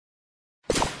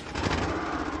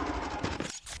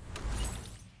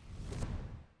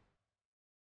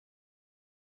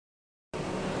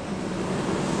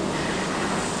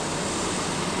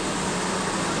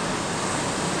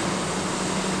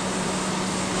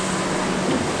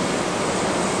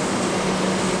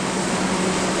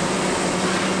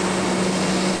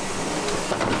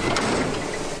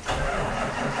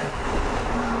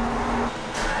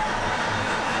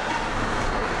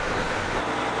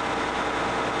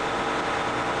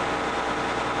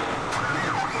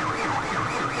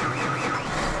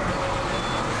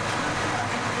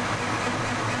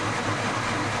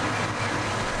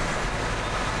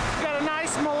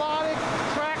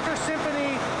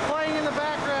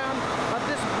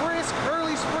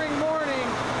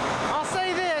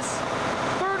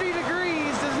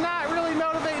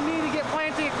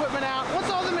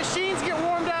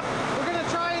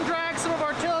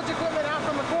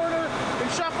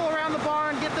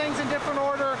different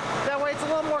order. That way it's a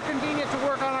little more convenient to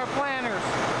work on our planters.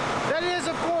 That is,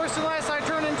 of course, unless I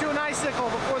turn into an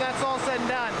icicle before that's all said and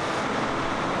done.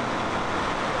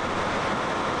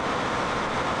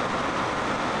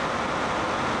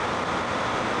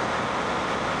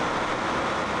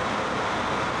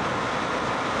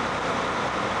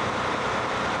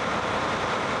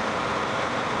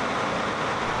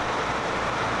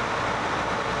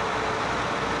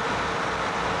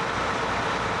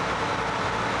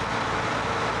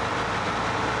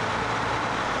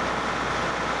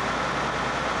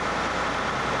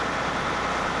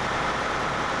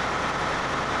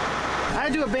 I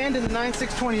had to abandon the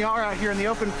 9620R out here in the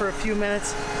open for a few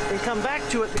minutes and come back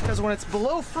to it because when it's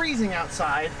below freezing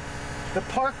outside, the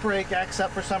park brake acts up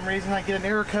for some reason. I get an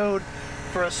error code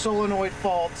for a solenoid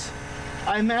fault.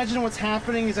 I imagine what's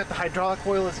happening is that the hydraulic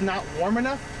oil is not warm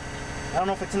enough. I don't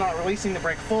know if it's not releasing the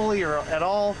brake fully or at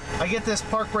all. I get this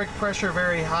park brake pressure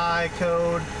very high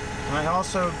code. And I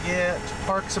also get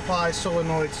park supply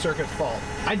solenoid circuit fault.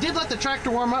 I did let the tractor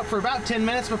warm up for about 10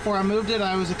 minutes before I moved it.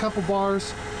 I was a couple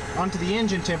bars onto the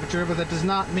engine temperature, but that does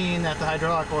not mean that the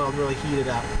hydraulic oil really heated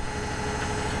up.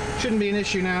 Shouldn't be an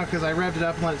issue now because I revved it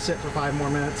up and let it sit for 5 more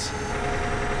minutes.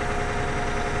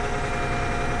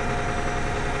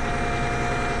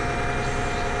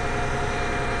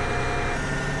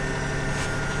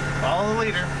 Follow the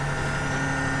leader.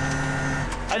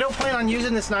 I don't plan on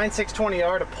using this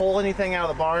 9620R to pull anything out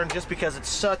of the barn just because it's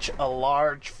such a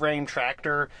large frame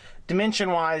tractor.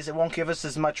 Dimension-wise, it won't give us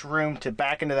as much room to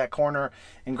back into that corner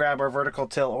and grab our vertical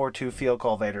till or 2 field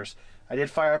cultivators. I did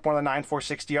fire up one of the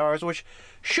 9460Rs, which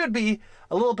should be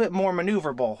a little bit more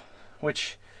maneuverable,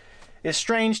 which is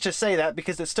strange to say that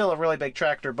because it's still a really big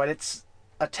tractor, but it's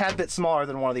a tad bit smaller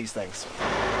than one of these things.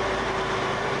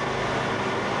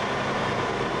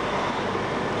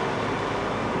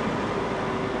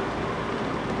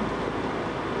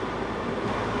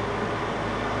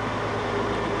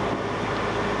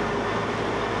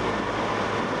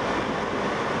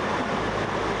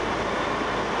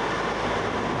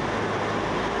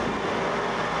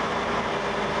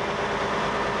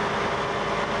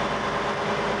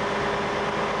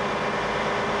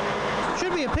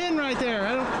 Should be a pin right there.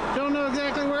 I don't know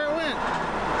exactly where it went.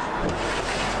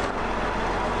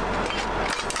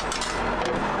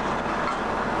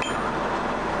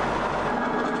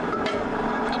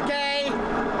 Okay.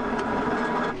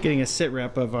 Getting a sit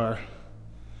rep of our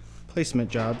placement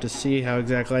job to see how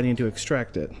exactly I need to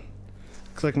extract it.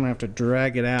 Looks like I'm gonna have to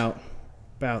drag it out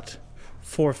about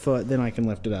 4 foot, then I can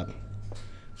lift it up.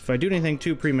 If I do anything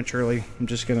too prematurely, I'm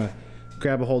just gonna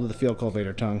grab a hold of the field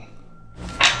cultivator tongue.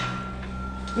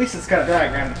 At least it's got a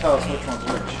diagram to tell us which one's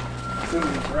which.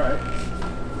 Assuming it's right.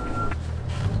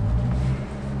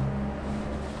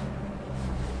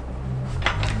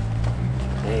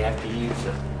 They have to use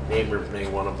it. Neighbors may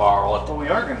want to borrow it. Well, we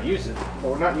are going to use it,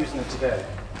 but we're not using it today.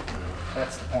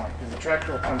 That's the point, because the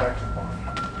tractor will come back to the barn.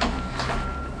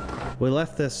 We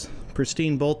left this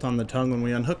pristine bolt on the tongue when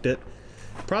we unhooked it,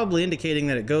 probably indicating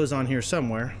that it goes on here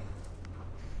somewhere.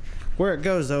 Where it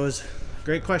goes, though, is a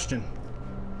great question.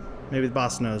 Maybe the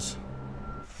boss knows.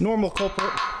 Normal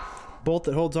culprit, bolt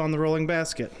that holds on the rolling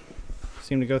basket.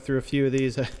 Seem to go through a few of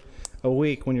these a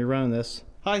week when you're running this.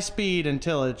 High speed and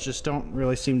tillage just don't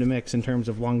really seem to mix in terms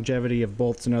of longevity of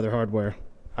bolts and other hardware.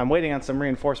 I'm waiting on some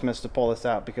reinforcements to pull this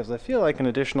out because I feel like an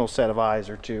additional set of eyes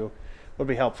or two would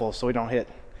be helpful so we don't hit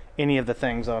any of the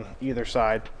things on either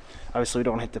side. Obviously we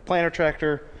don't hit the planter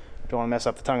tractor, don't want to mess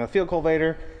up the tongue of the field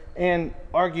cultivator, and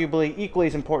arguably equally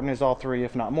as important as all three,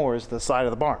 if not more, is the side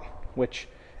of the barn, which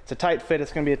it's a tight fit,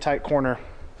 it's going to be a tight corner,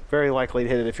 very likely to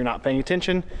hit it if you're not paying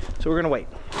attention, so we're going to wait.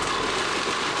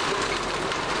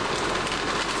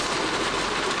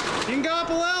 You can go up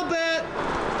a little bit.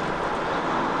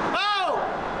 Oh!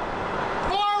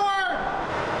 Forward!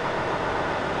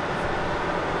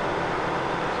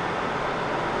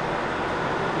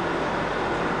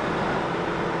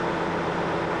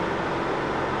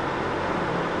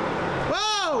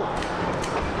 Whoa!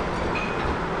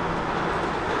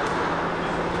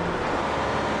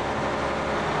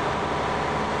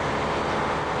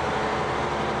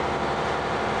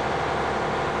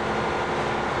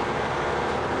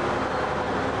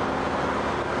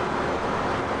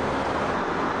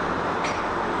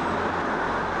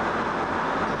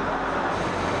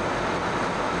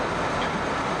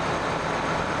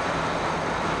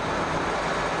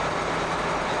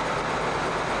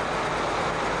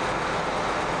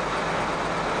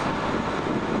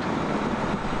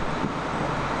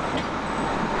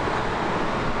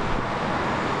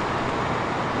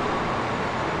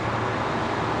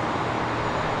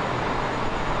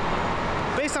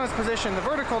 on its position. The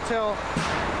vertical till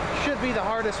should be the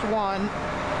hardest one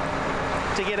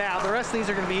to get out. The rest of these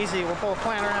are going to be easy. We'll pull a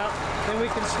planter out, then we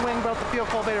can swing both the field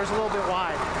cultivators a little bit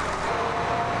wide.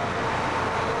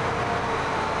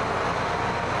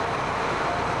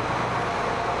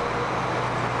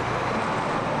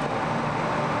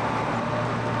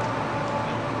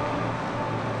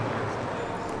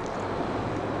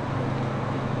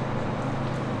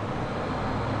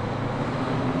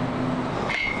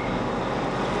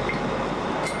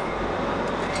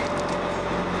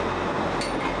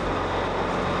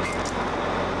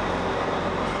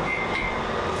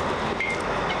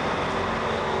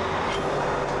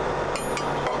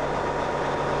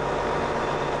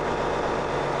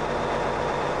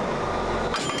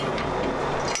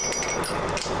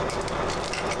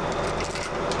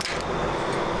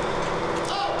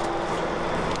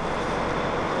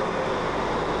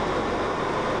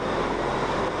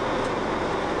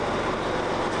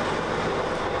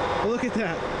 Look at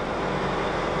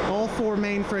that. All 4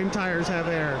 mainframe tires have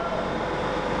air.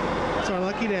 It's our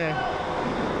lucky day.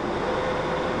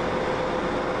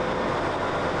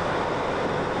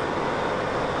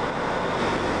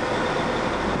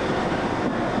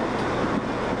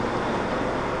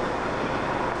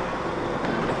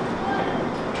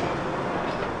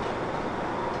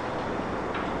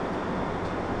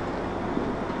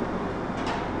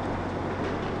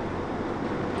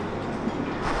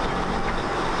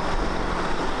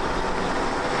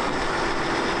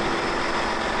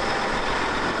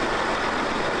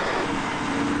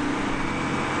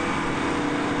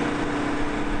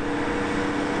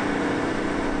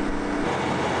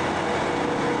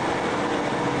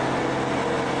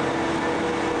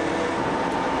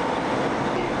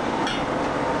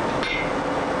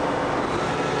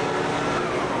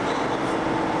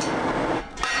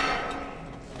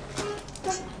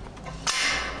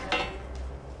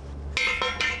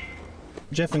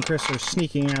 Jeff and Chris are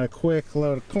sneaking out a quick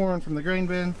load of corn from the grain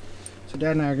bin. So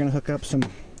Dad and I are going to hook up some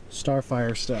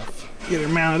Starfire stuff. Get her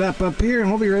mounted up here and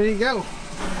we'll be ready to go.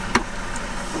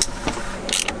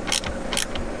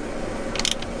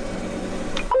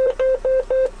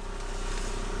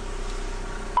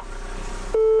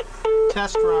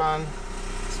 Test run.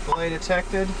 Display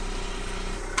detected.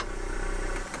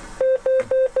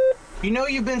 You know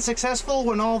you've been successful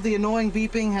when all the annoying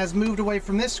beeping has moved away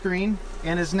from this screen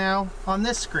and is now on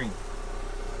this screen.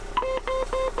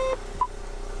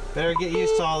 Better get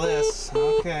used to all this.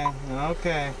 Okay,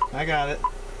 I got it.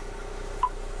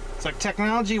 It's like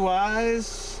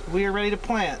technology-wise, we are ready to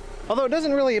plant. Although it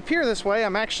doesn't really appear this way,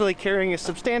 I'm actually carrying a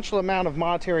substantial amount of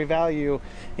monetary value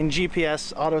in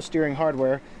GPS auto steering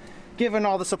hardware. Given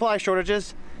all the supply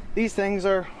shortages, these things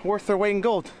are worth their weight in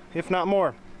gold, if not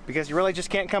more. Because you really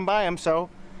just can't come by them, so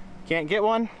can't get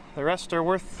one. The rest are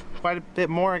worth quite a bit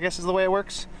more, I guess is the way it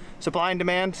works. Supply and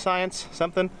demand, science,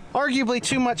 something. Arguably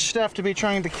too much stuff to be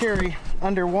trying to carry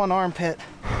under one armpit.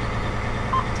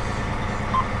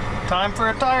 Time for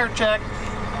a tire check.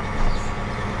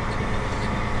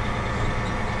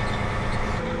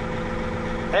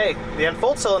 Hey, the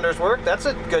unfold cylinders work. That's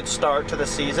a good start to the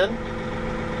season.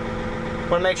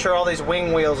 Want to make sure all these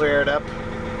wing wheels are aired up.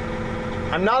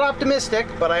 I'm not optimistic,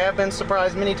 but I have been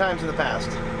surprised many times in the past.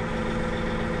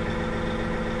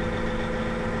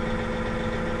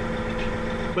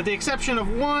 With the exception of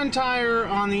one tire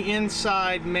on the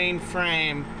inside main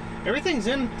frame, everything's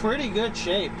in pretty good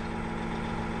shape.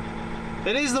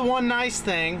 That is the one nice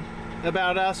thing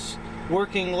about us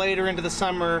working later into the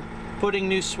summer, putting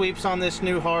new sweeps on this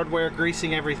new hardware,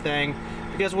 greasing everything,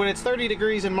 because when it's 30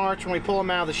 degrees in March when we pull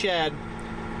them out of the shed,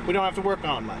 we don't have to work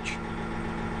on much.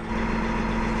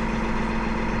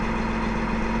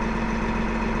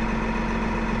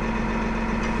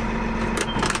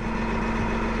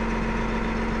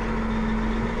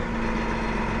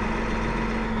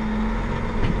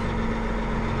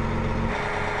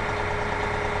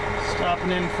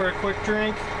 Stopping in for a quick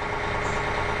drink.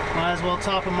 Might as well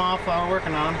top them off while we're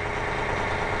working on them.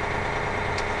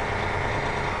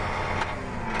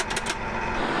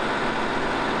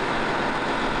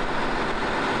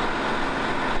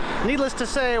 Needless to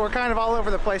say, we're kind of all over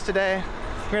the place today.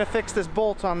 We're going to fix this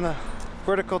bolt on the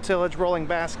vertical tillage rolling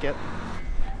basket.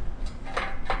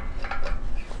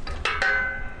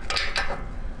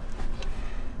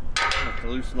 Have to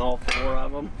loosen all 4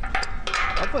 of them.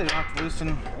 Hopefully you don't have to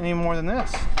loosen any more than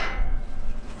this.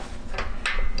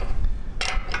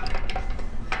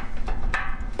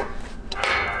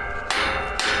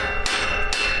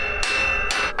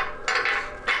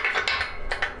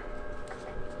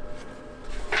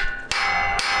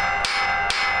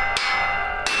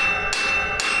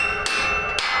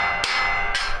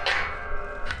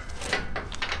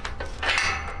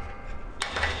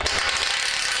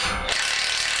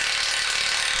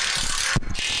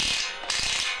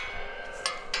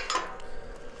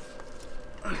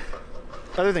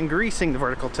 other than greasing the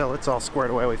vertical till, it's all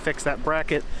squared away. We fixed that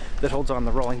bracket that holds on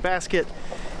the rolling basket.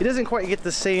 It doesn't quite get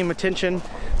the same attention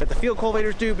that the field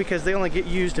cultivators do because they only get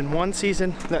used in one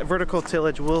season. That vertical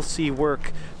tillage will see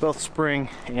work both spring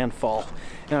and fall.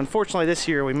 And unfortunately this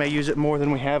year we may use it more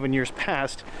than we have in years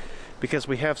past because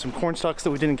we have some corn stalks that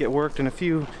we didn't get worked and a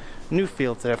few new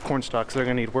fields that have corn stalks that are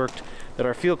going to need worked that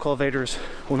our field cultivators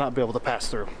will not be able to pass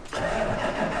through.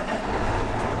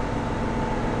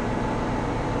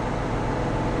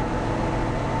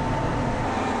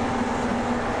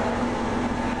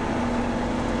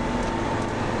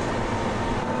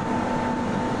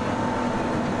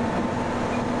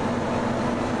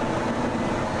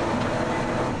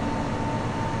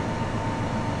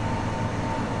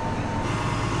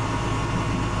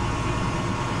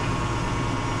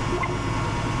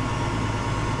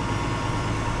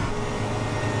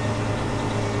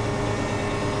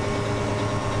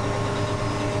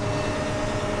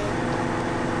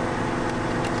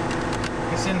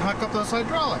 And hook up those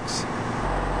hydraulics.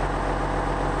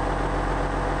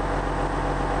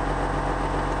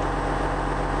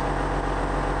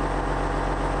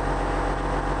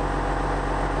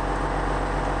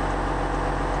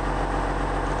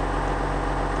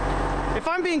 If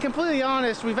I'm being completely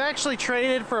honest, we've actually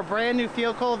traded for a brand new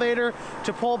field cultivator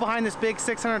to pull behind this big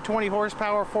 620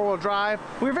 horsepower four-wheel drive.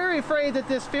 We're very afraid that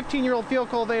this 15-year-old field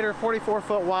cultivator, 44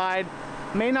 foot wide,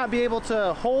 may not be able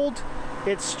to hold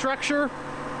its structure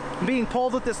being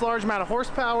pulled with this large amount of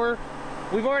horsepower.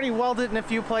 We've already welded it in a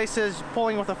few places,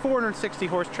 pulling with a 460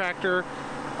 horse tractor.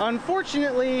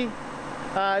 Unfortunately,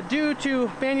 due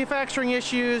to manufacturing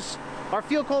issues, our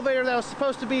field cultivator that was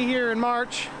supposed to be here in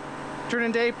March turned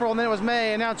into April, and then it was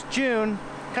May, and now it's June,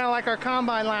 kind of like our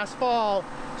combine last fall.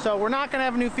 So we're not going to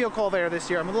have a new field cultivator this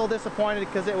year. I'm a little disappointed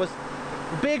because it was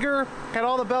bigger, had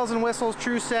all the bells and whistles,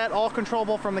 true set, all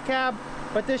controllable from the cab,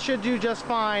 but this should do just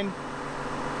fine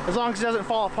as long as it doesn't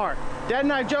fall apart. Dad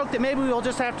and I joked that maybe we'll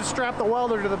just have to strap the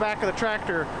welder to the back of the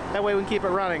tractor. That way we can keep it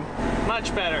running.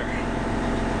 Much better.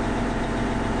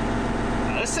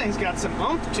 Now, this thing's got some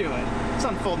oomph to it. It's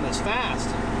unfolding this fast.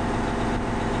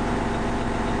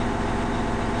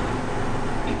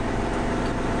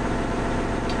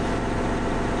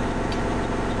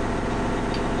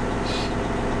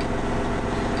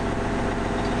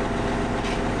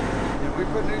 Did we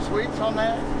put new sweeps on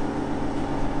that?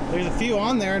 There's a few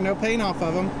on there, no paint off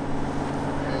of them.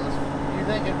 Okay, you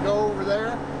think it'd go over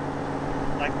there?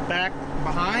 Like back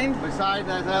behind? Beside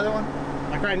that other one?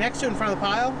 Like right next to it in front of the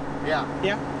pile? Yeah.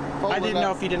 Yeah. Fold I didn't it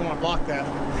know up. if you didn't want to block that.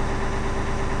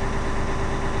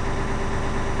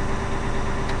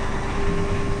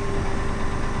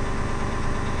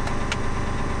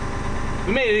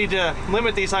 We may need to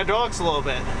limit these hydraulics a little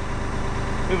bit.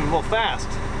 Moving a little fast.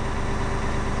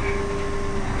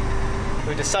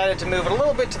 We decided to move it a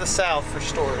little bit to the south for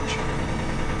storage.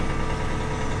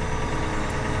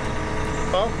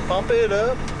 Pump it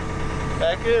up,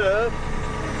 back it up.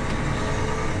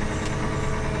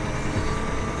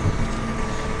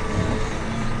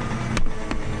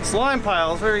 This lime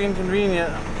pile is very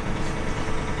inconvenient.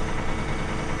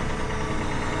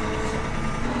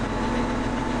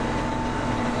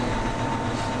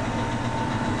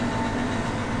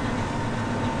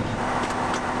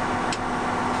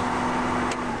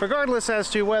 Regardless as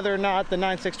to whether or not the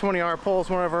 9620R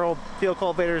pulls one of our old field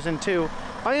cultivators in two,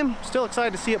 I am still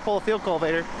excited to see it pull a field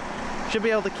cultivator. Should be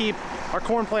able to keep our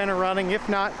corn planter running, if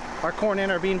not our corn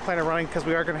and our bean planter running, because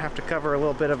we are going to have to cover a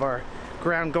little bit of our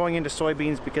ground going into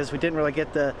soybeans because we didn't really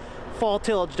get the fall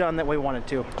tillage done that we wanted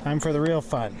to. Time for the real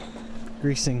fun.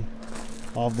 Greasing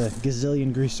all the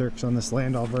gazillion grease zerks on this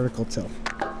land all vertical till.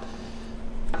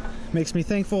 Makes me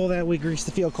thankful that we greased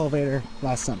the field cultivator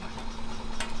last summer.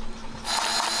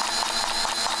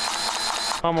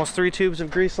 Almost 3 tubes of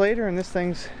grease later, and this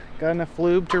thing's got enough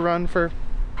lube to run for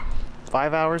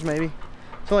 5 hours maybe.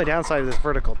 It's the only downside of this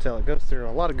vertical till. It goes through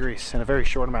a lot of grease in a very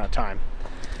short amount of time.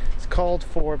 It's called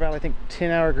for about, I think,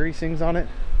 10-hour greasings on it.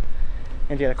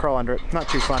 And you gotta crawl under it. Not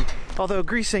too fun. Although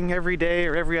greasing every day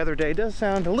or every other day does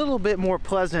sound a little bit more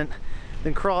pleasant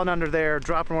than crawling under there,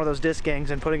 dropping one of those disc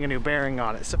gangs and putting a new bearing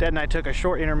on it. So Dad and I took a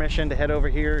short intermission to head over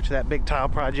here to that big tile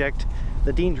project.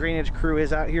 The Dean drainage crew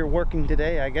is out here working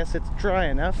today. I guess it's dry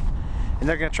enough. And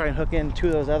they're gonna try and hook in 2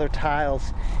 of those other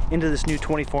tiles into this new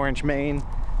 24-inch main.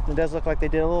 It does look like they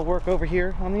did a little work over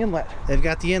here on the inlet. They've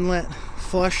got the inlet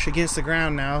flush against the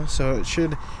ground now, so it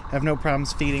should have no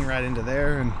problems feeding right into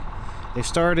there. And they've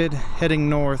started heading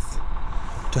north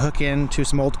to hook into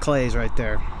some old clays right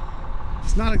there.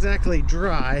 It's not exactly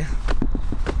dry.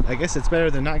 I guess it's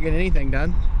better than not getting anything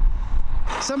done.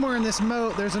 Somewhere in this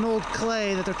moat, there's an old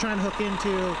clay that they're trying to hook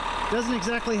into. Doesn't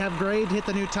exactly have grade to hit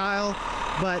the new tile,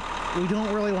 but we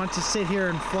don't really want to sit here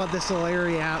and flood this little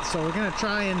area out, so we're gonna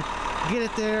try and get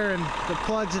it there, and if it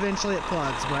plugs, eventually it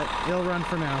plugs, but it'll run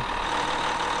for now.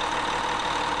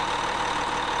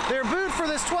 Their boot for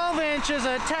this 12-inch is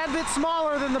a tad bit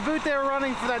smaller than the boot they were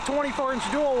running for that 24-inch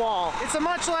dual wall. It's a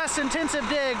much less intensive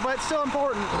dig, but still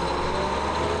important.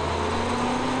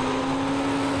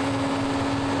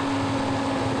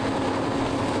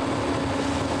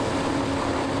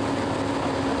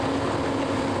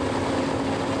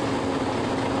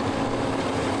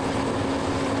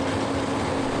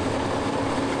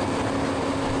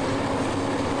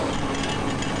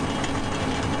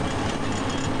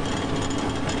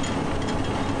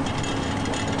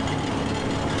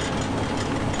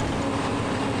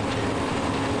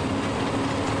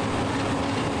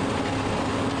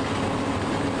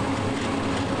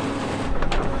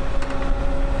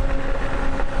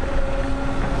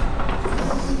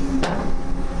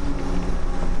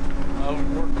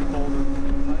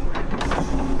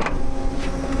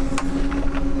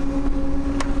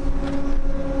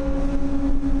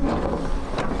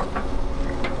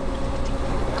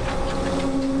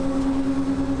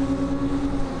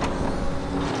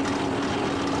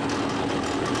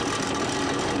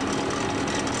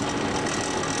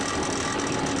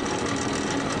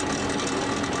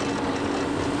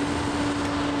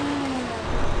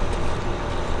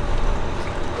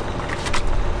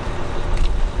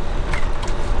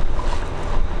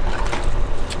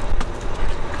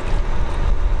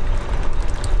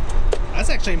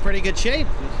 Actually in pretty good shape.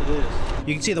 Yes, it is.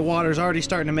 You can see the water's already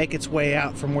starting to make its way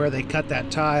out from where they cut that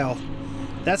tile.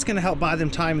 That's going to help buy them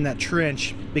time in that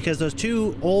trench, because those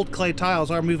two old clay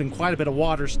tiles are moving quite a bit of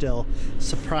water still,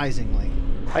 surprisingly.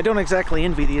 I don't exactly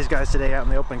envy these guys today out in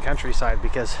the open countryside,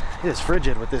 because it is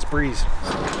frigid with this breeze.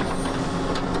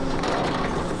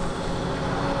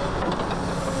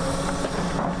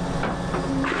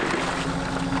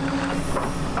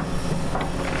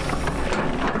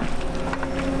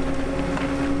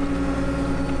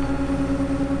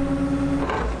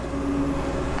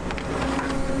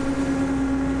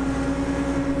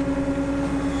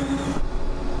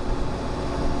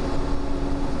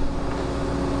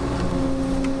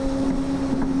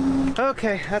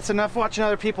 Okay, that's enough watching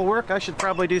other people work. I should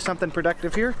probably do something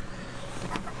productive here.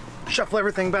 Shuffle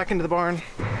everything back into the barn.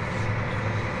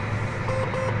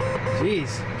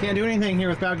 Jeez, can't do anything here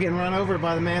without getting run over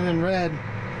by the man in red.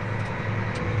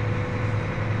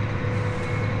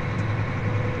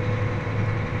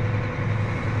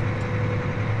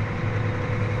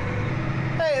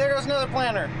 Hey, there goes another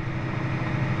planter.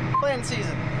 Planting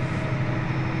season.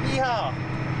 Yeehaw.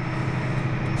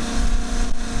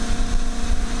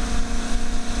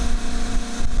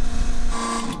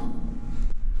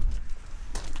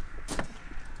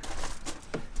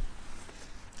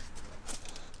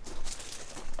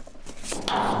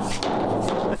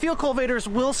 The field cultivators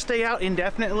will stay out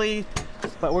indefinitely,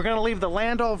 but we're going to leave the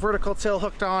land all vertical till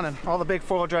hooked on, and all the big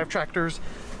four-wheel drive tractors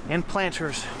and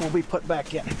planters will be put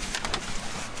back in.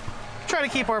 Try to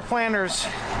keep our planters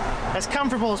as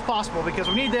comfortable as possible, because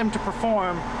we need them to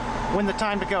perform when the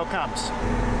time to go comes.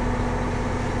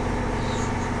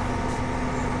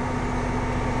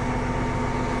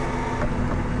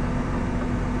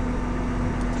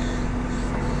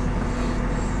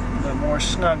 A bit more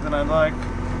snug than I'd like.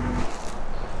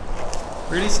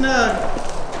 Pretty snug.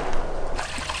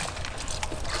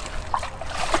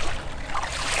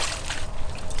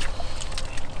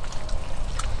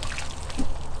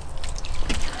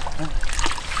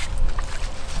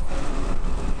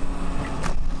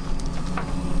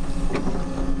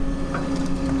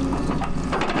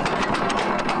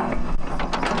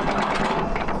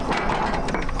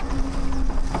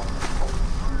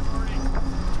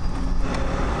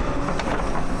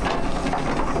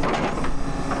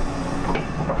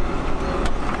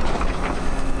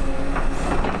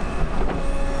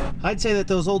 I'd say that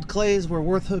those old clays were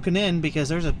worth hooking in, because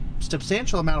there's a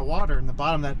substantial amount of water in the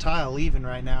bottom of that tile even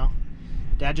right now.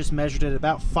 Dad just measured it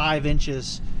about 5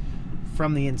 inches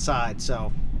from the inside,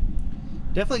 so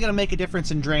definitely going to make a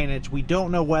difference in drainage. We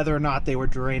don't know whether or not they were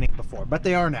draining before, but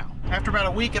they are now. After about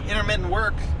a week of intermittent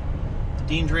work, the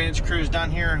Deere drainage crew's done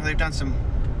here. They've done some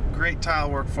great tile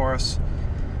work for us,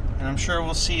 and I'm sure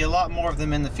we'll see a lot more of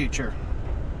them in the future.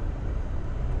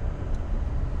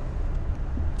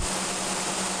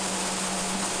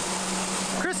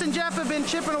 Chris and Jeff have been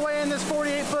chipping away in this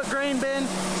 48-foot grain bin,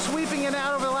 sweeping it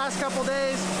out over the last couple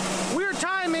days. Weird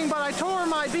timing, but I tore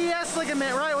my BS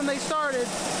ligament right when they started.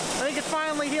 I think it's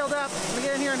finally healed up. I'm gonna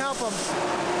get in here and help them.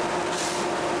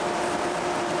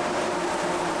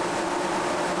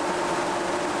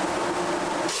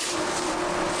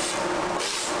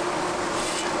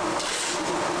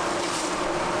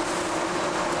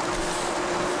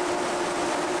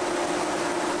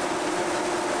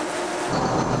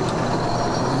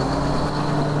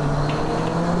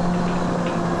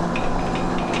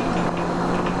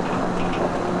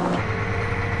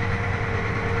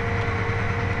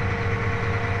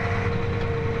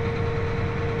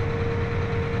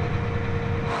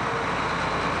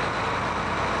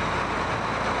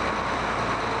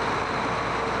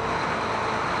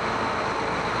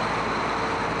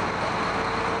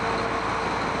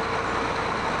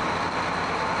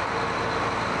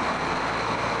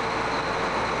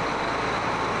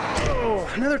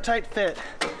 another tight fit.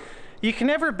 You can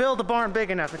never build a barn big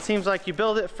enough. It seems like you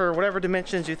build it for whatever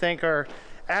dimensions you think are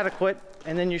adequate,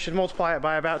 and then you should multiply it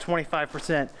by about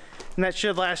 25%. And that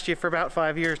should last you for about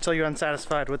 5 years till you're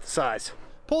unsatisfied with the size.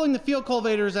 Pulling the field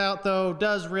cultivators out though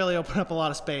does really open up a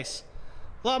lot of space.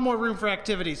 A lot more room for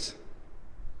activities.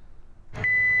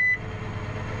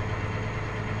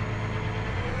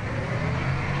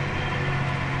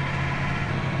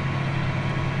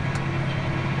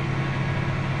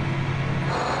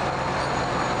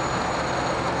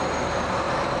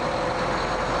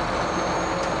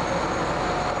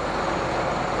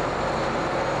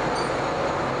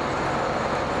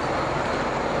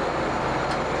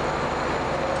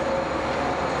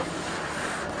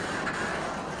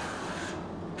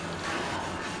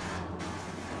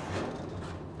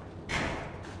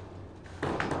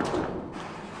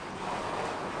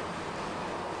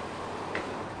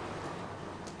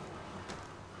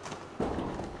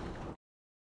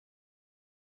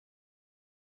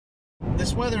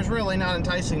 This weather's really not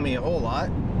enticing me a whole lot.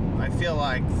 I feel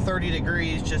like 30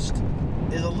 degrees just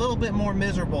is a little bit more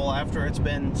miserable after it's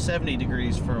been 70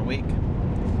 degrees for a week.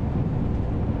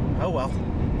 Oh well,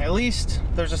 at least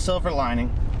there's a silver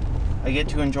lining. I get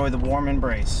to enjoy the warm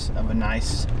embrace of a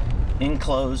nice,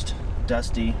 enclosed,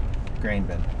 dusty grain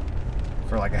bin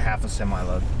for like a half a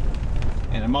semi-load.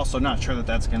 And I'm also not sure that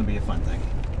that's going to be a fun thing.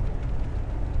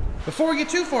 Before we get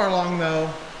too far along though,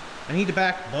 I need to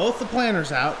back both the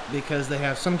planters out because they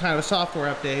have some kind of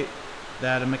software update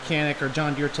that a mechanic or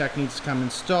John Deere tech needs to come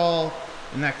install,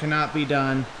 and that cannot be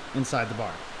done inside the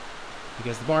barn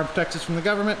because the barn protects us from the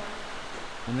government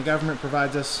and the government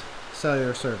provides us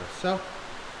cellular service. So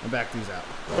I'll back these out.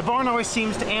 The barn always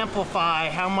seems to amplify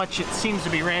how much it seems to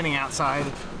be raining outside.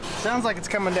 Sounds like it's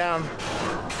coming down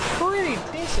pretty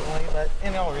decently, but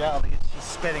in all reality it's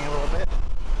just spitting a little bit.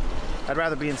 I'd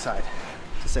rather be inside,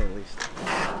 to say the least.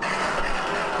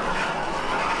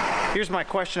 Here's my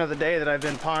question of the day that I've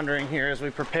been pondering here as we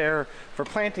prepare for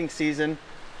planting season.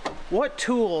 What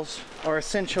tools are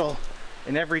essential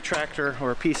in every tractor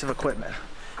or a piece of equipment?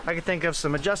 I could think of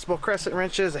some adjustable crescent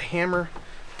wrenches, a hammer,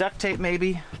 duct tape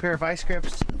maybe, a pair of vice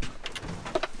grips.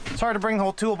 It's hard to bring the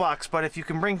whole toolbox, but if you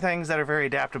can bring things that are very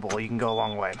adaptable, you can go a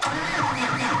long way.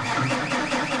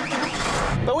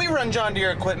 But we run John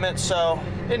Deere equipment, so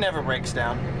it never breaks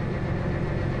down.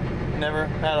 Never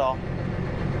at all.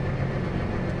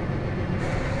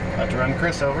 About to run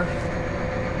Chris over.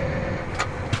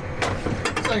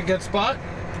 Looks like a good spot.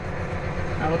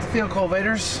 Now with the field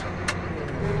cultivators,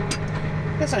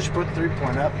 I guess I should put the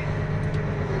 3-point up.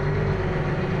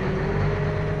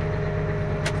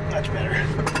 Much better.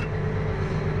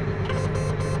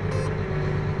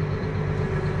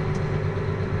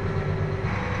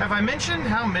 Have I mentioned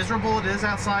how miserable it is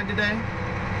outside today?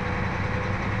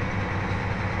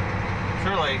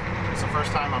 Surely it's the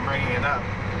first time I'm bringing it up.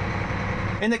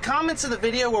 In the comments of the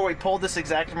video where we pulled this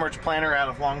ExactEmerge planter out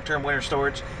of long-term winter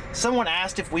storage, someone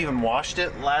asked if we even washed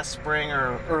it last spring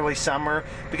or early summer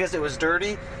because it was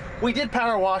dirty. We did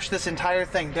power wash this entire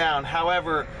thing down.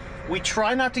 However, we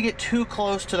try not to get too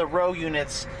close to the row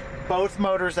units, both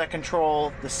motors that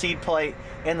control the seed plate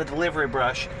and the delivery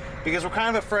brush, because we're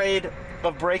kind of afraid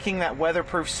of breaking that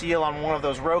weatherproof seal on one of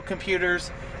those row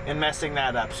computers and messing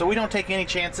that up. So we don't take any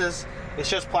chances. It's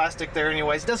just plastic there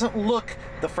anyways. It doesn't look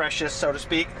the freshest, so to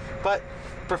speak, but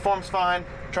performs fine.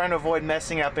 Trying to avoid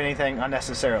messing up anything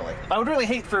unnecessarily. I would really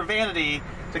hate for vanity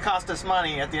to cost us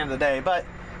money at the end of the day, but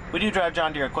we do drive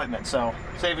John Deere equipment, so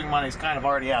saving money is kind of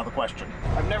already out of the question.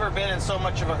 I've never been in so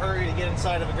much of a hurry to get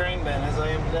inside of a grain bin as I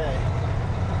am today.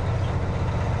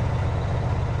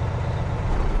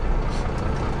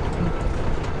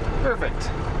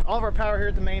 Perfect. All of our power here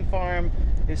at the main farm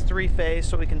is 3-phase,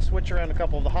 so we can switch around a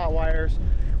couple of the hot wires,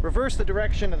 reverse the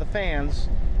direction of the fans,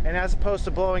 and as opposed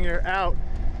to blowing it out,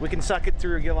 we can suck it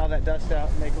through, get a lot of that dust out,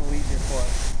 and make it a little easier for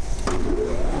us.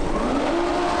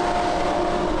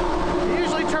 You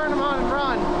usually turn them on and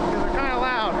run because they're kind of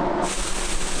loud.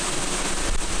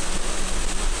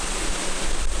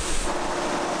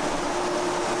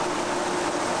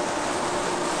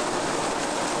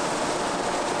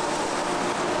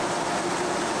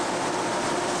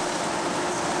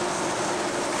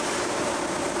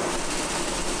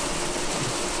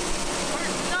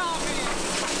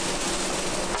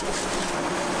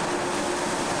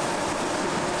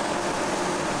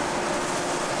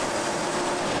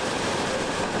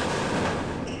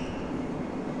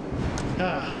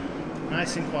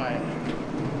 Nice and quiet.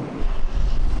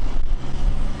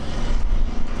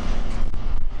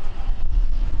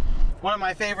 One of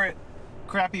my favorite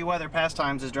crappy weather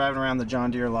pastimes is driving around the John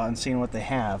Deere lot and seeing what they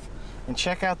have. And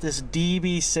check out this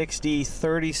DB60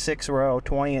 36 row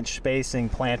 20-inch spacing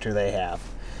planter they have.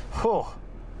 Whew.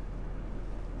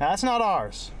 Now that's not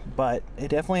ours, but it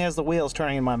definitely has the wheels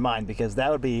turning in my mind, because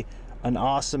that would be an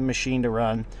awesome machine to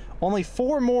run. Only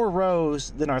 4 more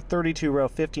rows than our 32 row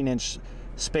 15-inch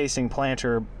spacing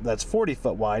planter that's 40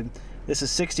 foot wide. This is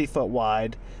 60 foot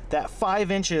wide. That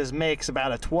 5 inches makes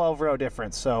about a 12 row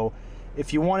difference. So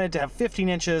if you wanted to have 15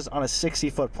 inches on a 60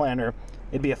 foot planter,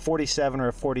 it'd be a 47 or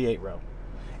a 48 row.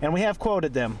 And we have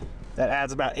quoted them. That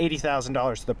adds about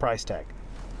 $80,000 to the price tag.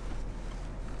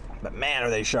 But man, are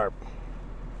they sharp.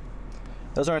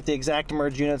 Those aren't the exact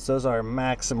emerge units, those are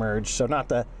max emerge, so not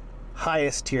the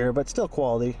highest tier, but still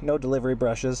quality. No delivery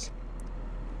brushes.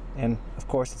 And of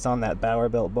course it's on that Bauer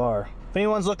built bar. If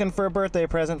anyone's looking for a birthday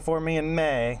present for me in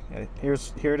May, here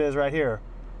it is right here.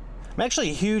 I'm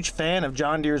actually a huge fan of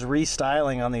John Deere's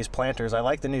restyling on these planters. I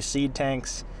like the new seed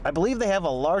tanks. I believe they have a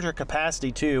larger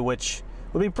capacity too, which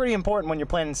would be pretty important when you're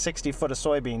planting 60 foot of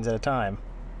soybeans at a time.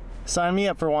 Sign me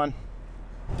up for one.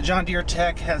 The John Deere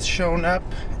tech has shown up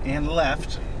and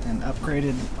left and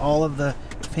upgraded all of the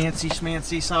fancy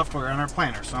schmancy software on our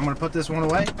planter. So I'm going to put this one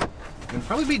away and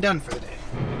probably be done for the day.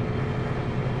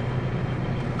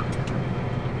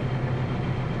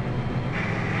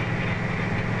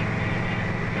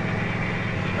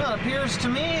 Well, it appears to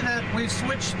me that we've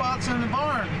switched spots in the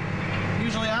barn.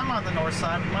 Usually I'm on the north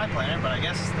side with my planter, but I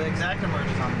guess the exact emerge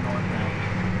is on the north now.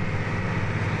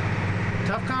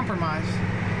 Tough compromise.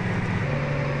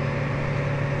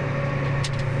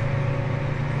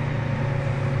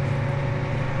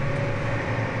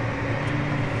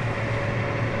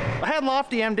 I had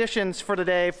lofty ambitions for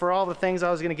today for all the things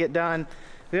I was going to get done.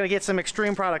 We're going to get some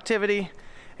extreme productivity,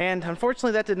 and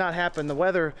unfortunately that did not happen. The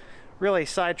weather really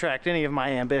sidetracked any of my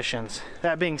ambitions.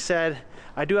 That being said,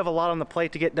 I do have a lot on the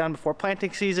plate to get done before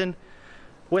planting season.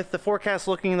 With the forecast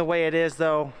looking the way it is,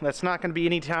 though, that's not going to be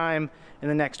any time in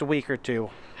the next week or two.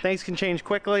 Things can change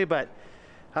quickly, but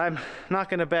I'm not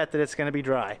going to bet that it's going to be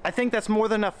dry. I think that's more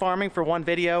than enough farming for one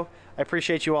video. I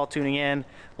appreciate you all tuning in.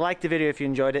 Like the video if you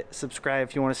enjoyed it, subscribe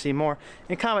if you want to see more,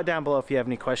 and comment down below if you have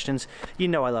any questions. You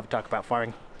know I love to talk about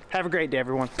farming. Have a great day,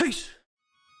 everyone. Peace!